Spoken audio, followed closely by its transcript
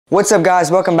What's up guys,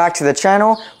 welcome back to the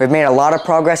channel. We've made a lot of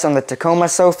progress on the Tacoma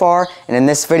so far, and in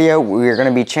this video we're going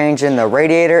to be changing the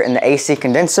radiator and the AC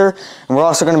condenser, and we're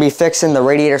also going to be fixing the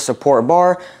radiator support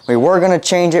bar. We were going to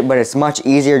change it, but it's much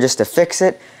easier just to fix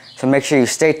it, so make sure you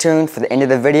stay tuned for the end of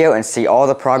the video and see all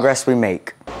the progress we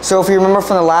make. So if you remember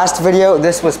from the last video,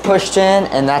 this was pushed in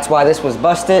and that's why this was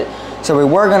busted. So we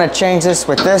were going to change this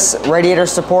with this radiator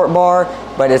support bar,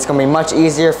 but it's going to be much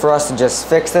easier for us to just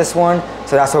fix this one,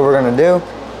 so that's what we're going to do.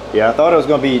 Yeah, I thought it was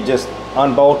going to be just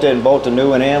unbolted and bolt a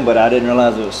new one in, but I didn't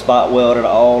realize it was spot welded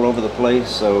all over the place.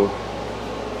 So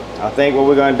I think what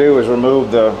we're going to do is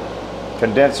remove the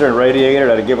condenser and radiator.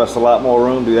 That'll give us a lot more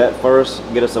room. Do that first,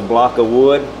 get us a block of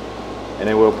wood, and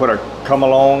then we'll put a come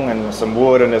along and some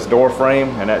wood in this door frame,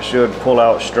 and that should pull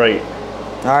out straight.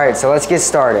 All right, so let's get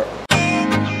started.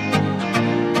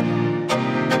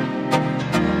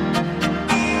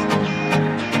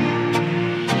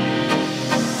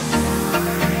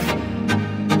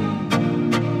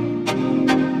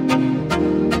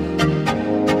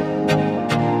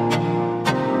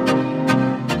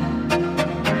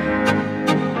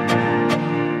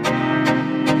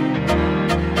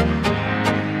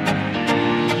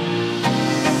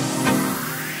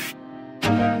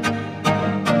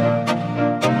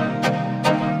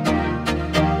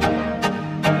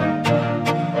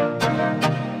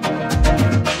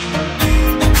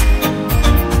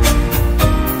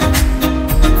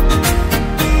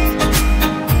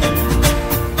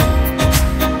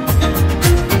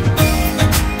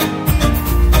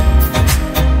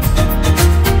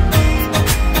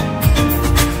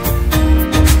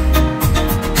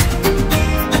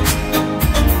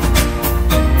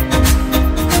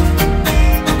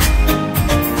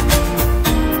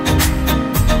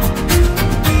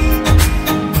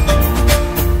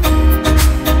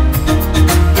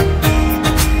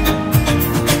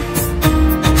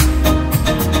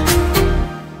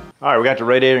 All right, we got the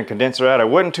radiator and condenser out. It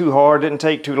wasn't too hard, didn't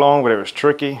take too long, but it was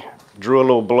tricky. Drew a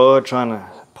little blood trying to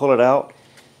pull it out.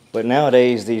 But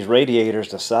nowadays, these radiators,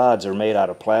 the sides are made out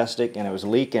of plastic, and it was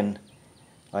leaking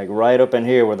like right up in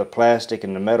here where the plastic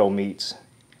and the metal meets.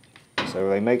 So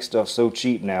they make stuff so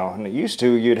cheap now. And it used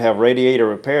to, you'd have radiator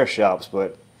repair shops,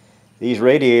 but these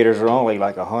radiators are only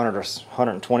like 100 or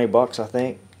 120 bucks, I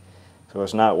think. So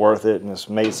it's not worth it, and it's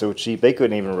made so cheap. They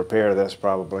couldn't even repair this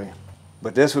probably.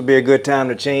 But this would be a good time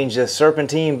to change the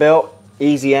serpentine belt.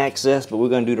 Easy access, but we're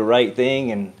going to do the right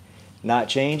thing and not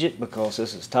change it because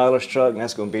this is Tyler's truck and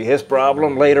that's going to be his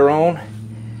problem later on.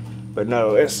 But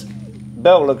no, this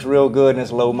belt looks real good and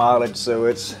it's low mileage, so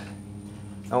I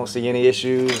don't see any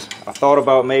issues. I thought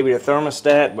about maybe the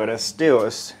thermostat, but it's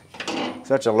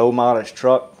such a low mileage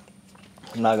truck.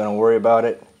 I'm not going to worry about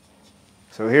it.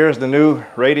 So here's the new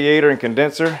radiator and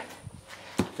condenser.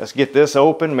 Let's get this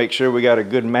open, make sure we got a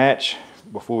good match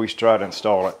before we try to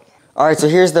install it. All right, so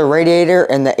here's the radiator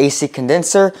and the AC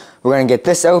condenser. We're gonna get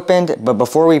this opened, but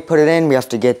before we put it in, we have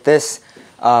to get this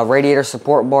radiator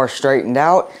support bar straightened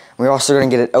out. We're also gonna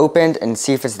get it opened and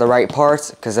see if it's the right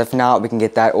parts, because if not, we can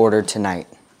get that ordered tonight.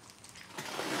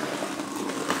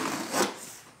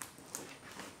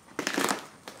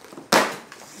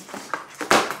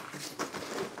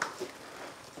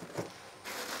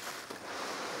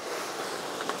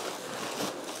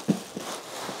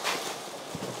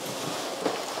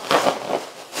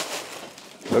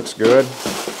 Looks good.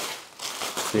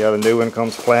 See how the new one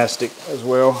comes plastic as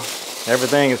well.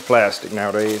 Everything is plastic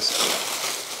nowadays.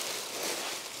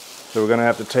 So we're gonna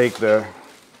have to take the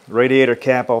radiator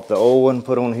cap off the old one,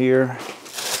 put on here.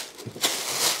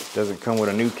 Doesn't come with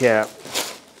a new cap.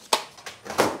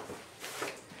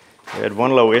 We had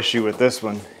one little issue with this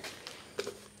one.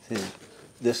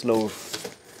 This little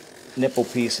nipple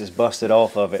piece is busted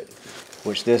off of it,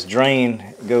 which this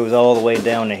drain goes all the way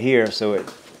down to here, so it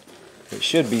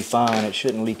should be fine. It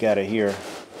shouldn't leak out of here.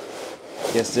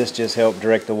 Guess this just helped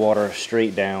direct the water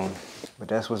straight down. But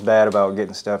that's what's bad about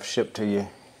getting stuff shipped to you.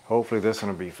 Hopefully this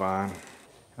one will be fine.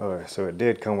 Alright, so it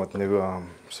did come with new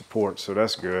supports, so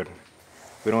that's good.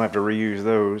 We don't have to reuse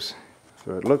those.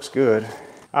 So it looks good.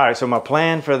 Alright, so my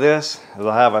plan for this is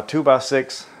I'll have a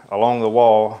 2x6 along the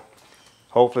wall.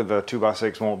 Hopefully the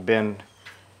 2x6 won't bend.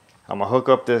 I'm gonna hook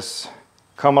up this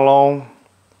come along,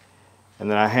 and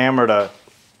then I hammered a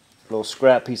little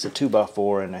scrap piece of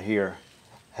 2x4 into here.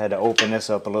 Had to open this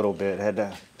up a little bit. Had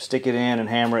to stick it in and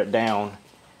hammer it down.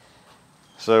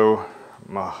 So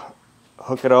I'm gonna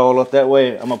hook it all up that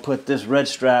way. I'm gonna put this red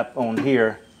strap on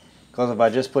here, because if I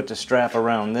just put the strap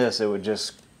around this, it would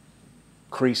just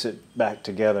crease it back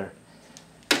together.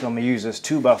 So I'm gonna use this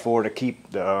 2x4 to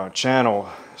keep the channel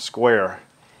square.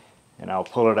 and I'll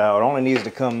pull it out. It only needs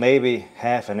to come maybe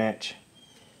 1/2 inch.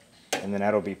 and then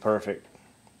that'll be perfect.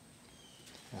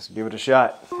 Let's give it a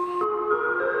shot.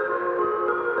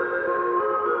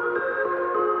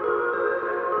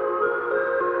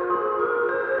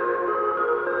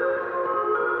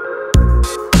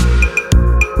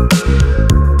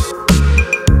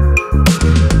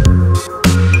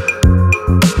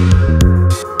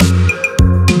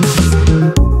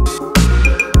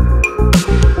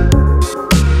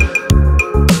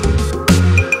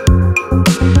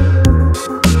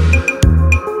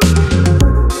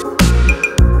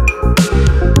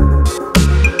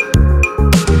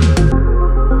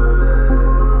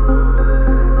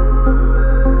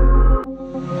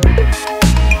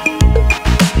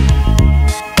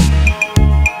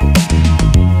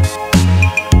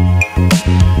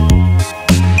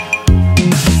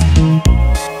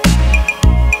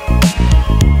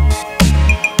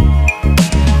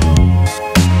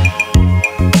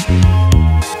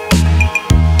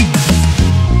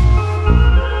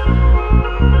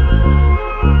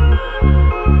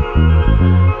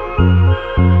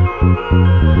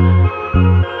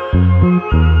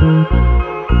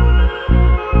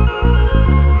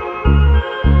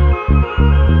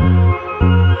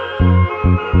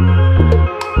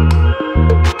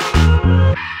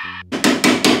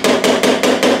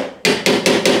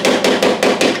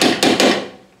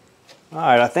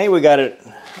 All right, I think we got it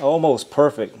almost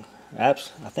perfect. I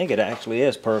think it actually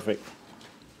is perfect.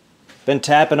 Been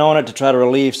tapping on it to try to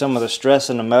relieve some of the stress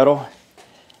in the metal.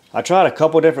 I tried a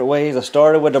couple different ways. I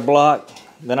started with the block,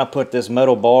 then I put this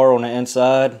metal bar on the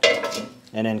inside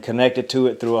and then connected to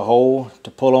it through a hole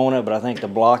to pull on it, but I think the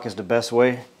block is the best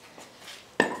way.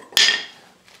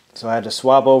 So I had to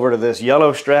swap over to this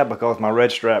yellow strap because my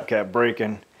red strap kept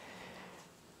breaking.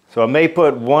 So I may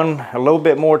put a little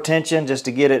bit more tension just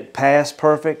to get it past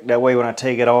perfect. That way when I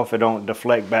take it off, it don't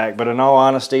deflect back. But in all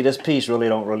honesty, this piece really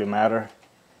don't matter.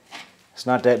 It's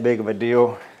not that big of a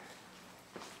deal.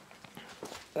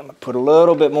 I'm gonna put a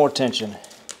little bit more tension.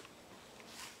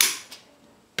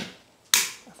 I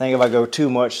think if I go too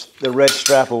much, the red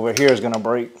strap over here is gonna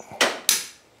break.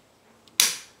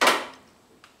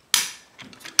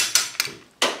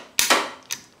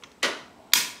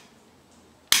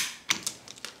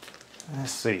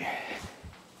 Let's see.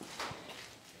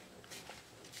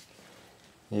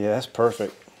 Yeah, that's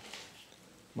perfect.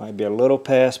 Might be a little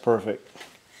past perfect.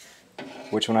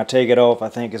 Which when I take it off, I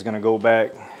think is going to go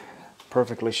back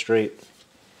perfectly straight.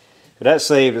 But that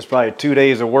saved us probably 2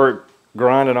 days of work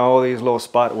grinding all these little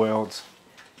spot welds.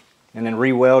 And then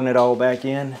re-welding it all back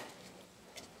in.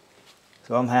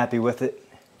 So I'm happy with it.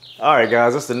 Alright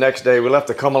guys, this is the next day. We left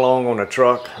the come along on the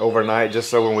truck overnight just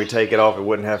so when we take it off it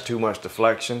wouldn't have too much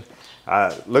deflection.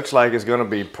 Looks like it's going to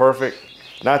be perfect.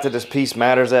 Not that this piece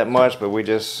matters that much, but we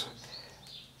just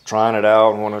trying it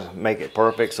out and want to make it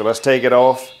perfect. So let's take it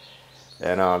off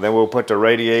and then we'll put the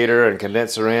radiator and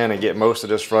condenser in and get most of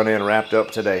this front end wrapped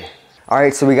up today.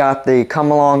 Alright, so we got the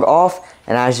come along off,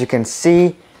 and as you can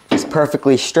see, it's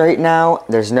perfectly straight now.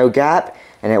 There's no gap,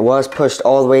 and it was pushed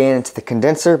all the way into the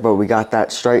condenser, but we got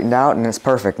that straightened out and it's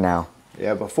perfect now.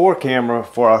 Yeah, before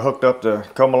I hooked up the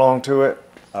come along to it,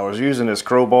 I was using this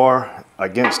crowbar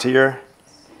against here,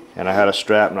 and I had a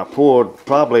strap, and I pulled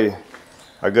probably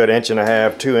a good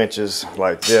 1.5 to 2 inches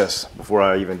like this before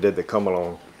I even did the come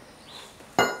along.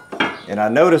 And I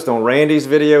noticed on Randy's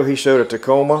video, he showed a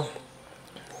Tacoma,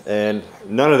 and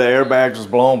none of the airbags was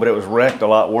blown, but it was wrecked a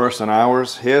lot worse than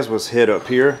ours. His was hit up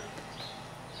here,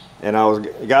 and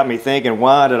it got me thinking,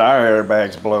 why did our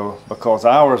airbags blow? Because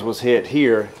ours was hit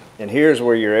here, and here's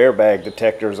where your airbag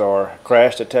detectors are,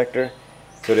 crash detector.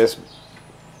 So this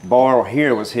bar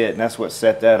here was hit, and that's what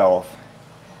set that off.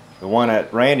 The one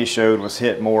that Randy showed was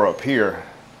hit more up here,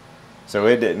 so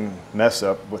it didn't mess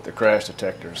up with the crash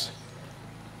detectors.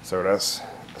 So that's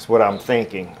what I'm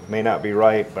thinking. It may not be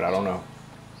right, but I don't know.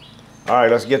 All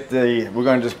right, we're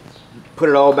gonna just put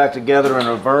it all back together in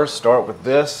reverse. Start with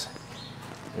this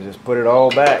and just put it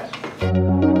all back.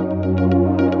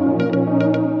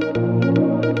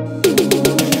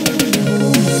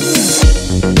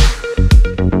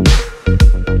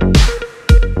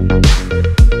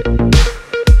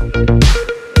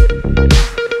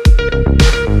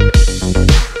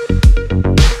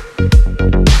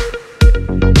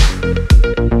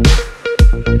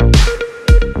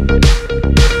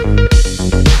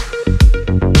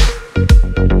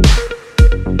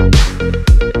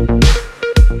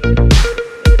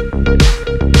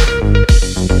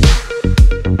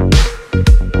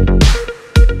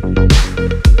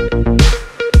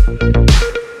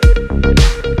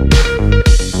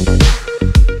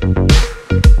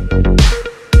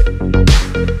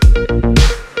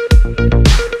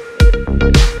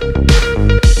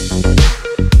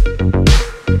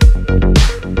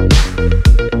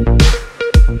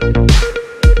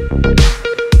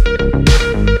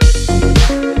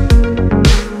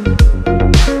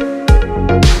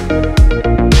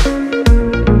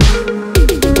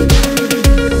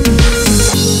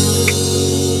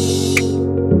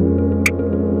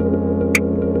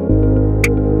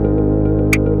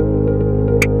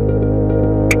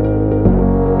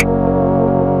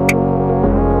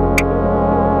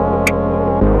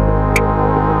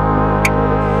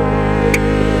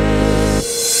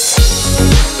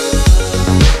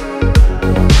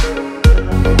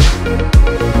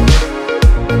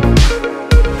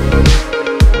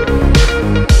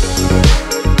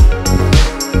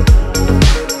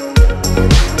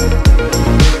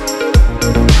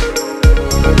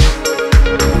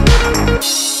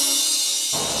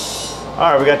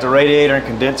 we got the radiator and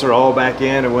condenser all back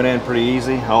in. It went in pretty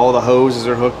easy. All the hoses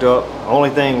are hooked up. Only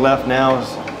thing left now is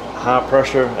high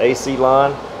pressure AC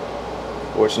line,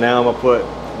 which now I'm gonna put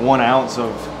 1 ounce of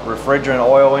refrigerant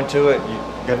oil into it.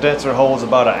 Condenser holds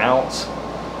about 1 ounce.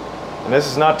 And this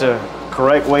is not the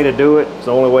correct way to do it. It's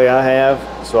the only way I have.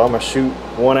 So I'm gonna shoot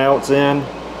 1 ounce in.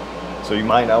 So you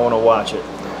might not wanna watch it.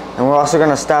 And we're also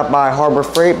gonna stop by Harbor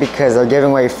Freight because they're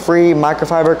giving away free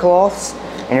microfiber cloths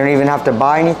and you don't even have to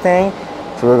buy anything.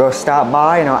 So we'll go stop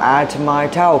by and I'll add to my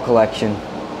towel collection.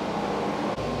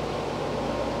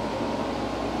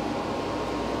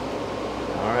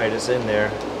 All right, it's in there.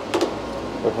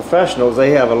 The professionals, they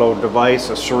have a little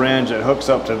device, a syringe that hooks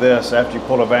up to this. After you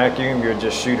pull a vacuum, you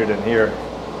just shoot it in here.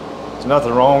 There's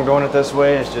nothing wrong doing it this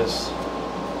way, it's just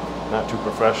not too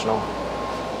professional.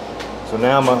 So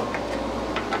now I'm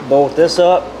gonna bolt this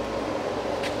up.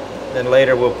 Then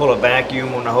later we'll pull a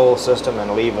vacuum on the whole system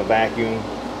and leave a vacuum.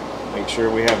 Make sure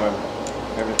we have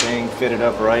everything fitted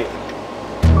up right.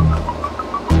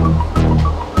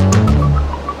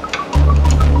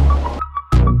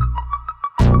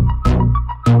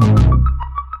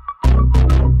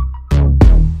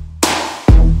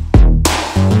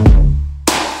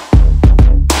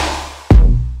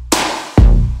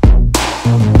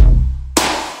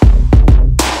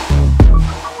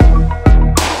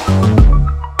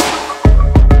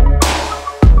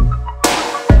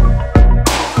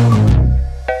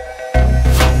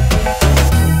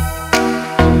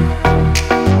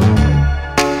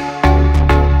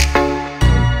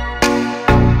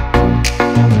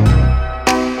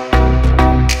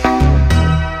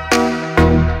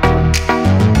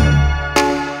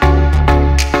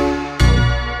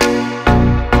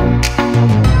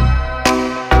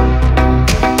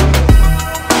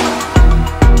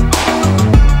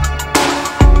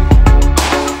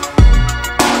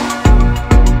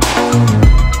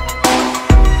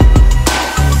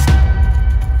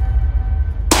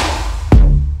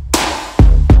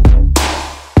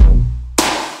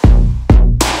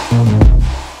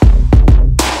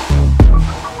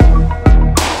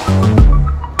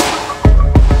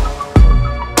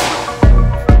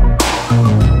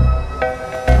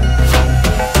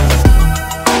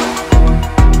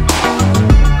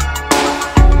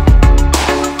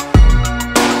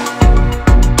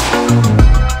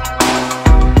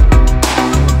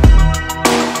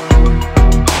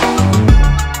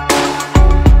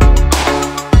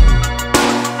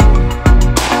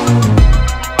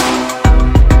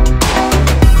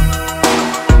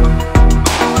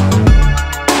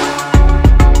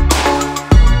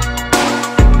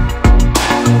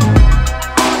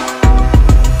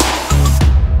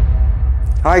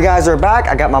 Alright guys, we're back.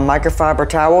 I got my microfiber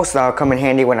towel, so that'll come in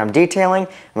handy when I'm detailing.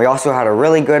 And we also had a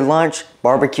really good lunch,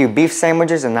 barbecue beef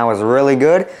sandwiches, and that was really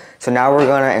good. So now we're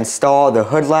going to install the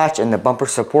hood latch and the bumper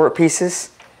support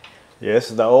pieces. Yeah,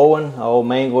 this is the old one, all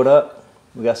mangled up.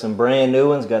 We got some brand new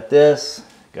ones. Got this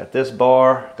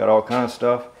bar, got all kinds of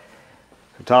stuff.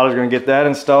 So Tyler's going to get that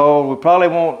installed. We probably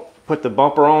won't put the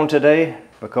bumper on today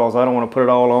because I don't want to put it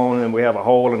all on and we have a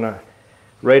hole in the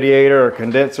radiator or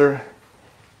condenser.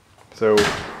 So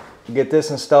get this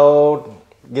installed,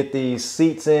 get these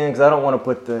seats in, because I don't want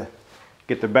to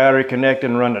get the battery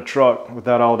connected and run the truck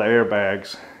without all the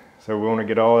airbags. So we want to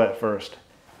get all that first.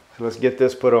 So let's get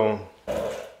this put on.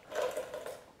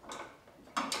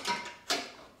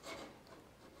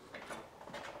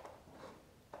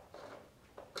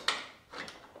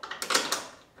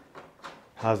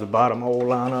 How's the bottom hole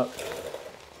line up?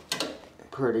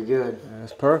 Pretty good.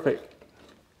 That's perfect.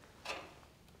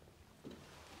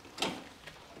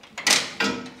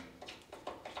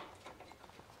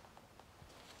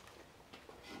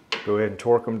 Go ahead and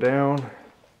torque them down.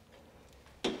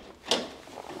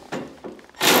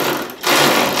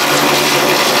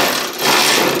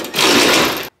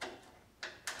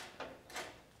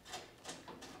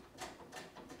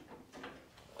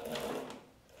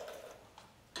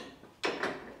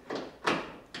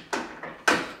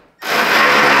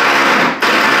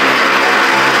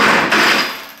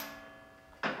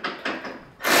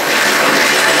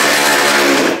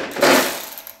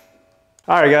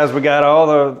 All right guys, we got all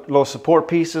the little support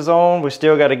pieces on. We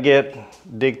still got to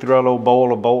dig through our little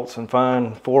bowl of bolts and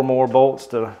find 4 more bolts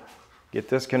to get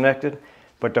this connected.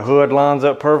 But the hood lines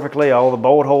up perfectly. All the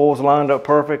bolt holes lined up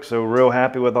perfect. So we're real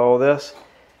happy with all this.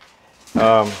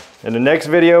 In the next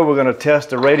video, we're going to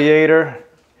test the radiator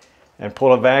and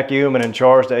pull a vacuum and then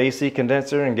charge the AC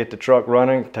condenser and get the truck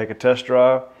running, take a test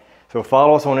drive. So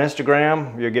follow us on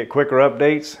Instagram. You'll get quicker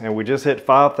updates. And we just hit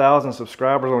 5,000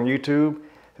 subscribers on YouTube.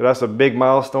 So that's a big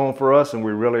milestone for us and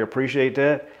we really appreciate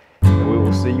that. And we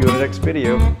will see you in the next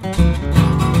video.